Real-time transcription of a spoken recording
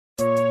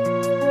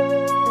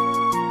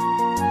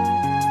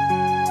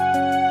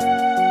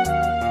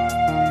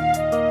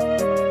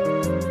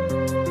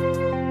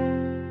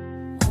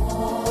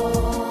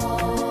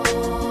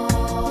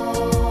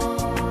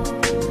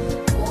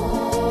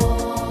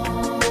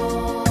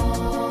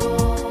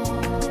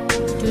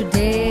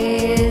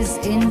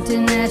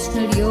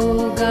International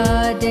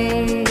Yoga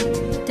Day.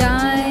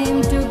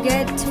 Time to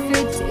get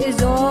fit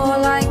is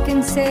all I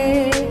can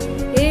say.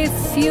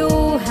 If you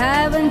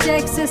haven't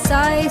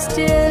exercised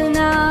till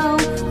now,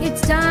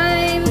 it's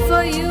time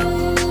for you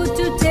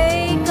to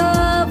take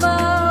a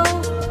vow.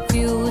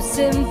 Few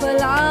simple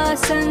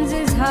asanas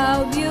is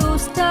how you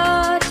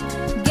start.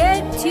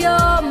 Get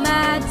your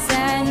mats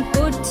and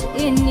put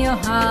in your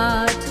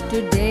heart.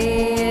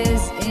 Today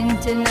is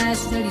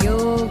International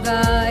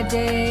Yoga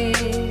Day.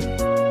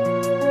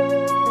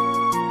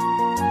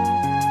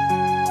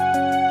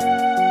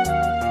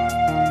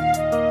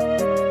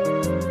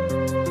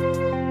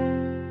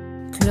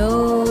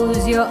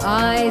 Close your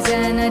eyes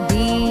and a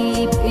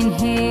deep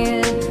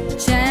inhale.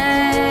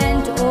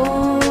 Chant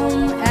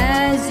Om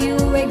as you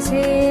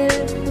exhale.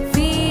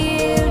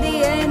 Feel the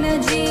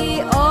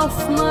energy of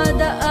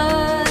Mother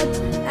Earth.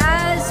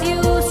 As you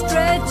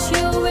stretch,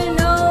 you will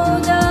know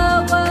the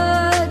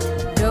worth.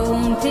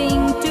 Don't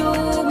think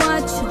too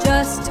much,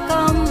 just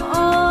come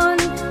on.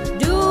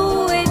 Do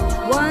it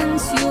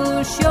once,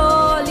 you'll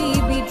surely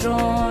be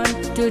drawn.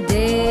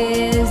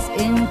 Today is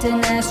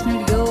International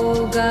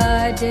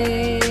Yoga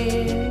Day.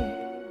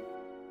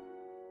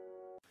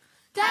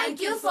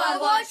 Thank you for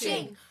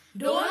watching.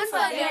 Don't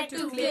forget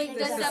to click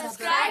the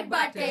subscribe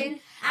button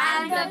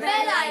and the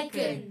bell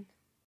icon.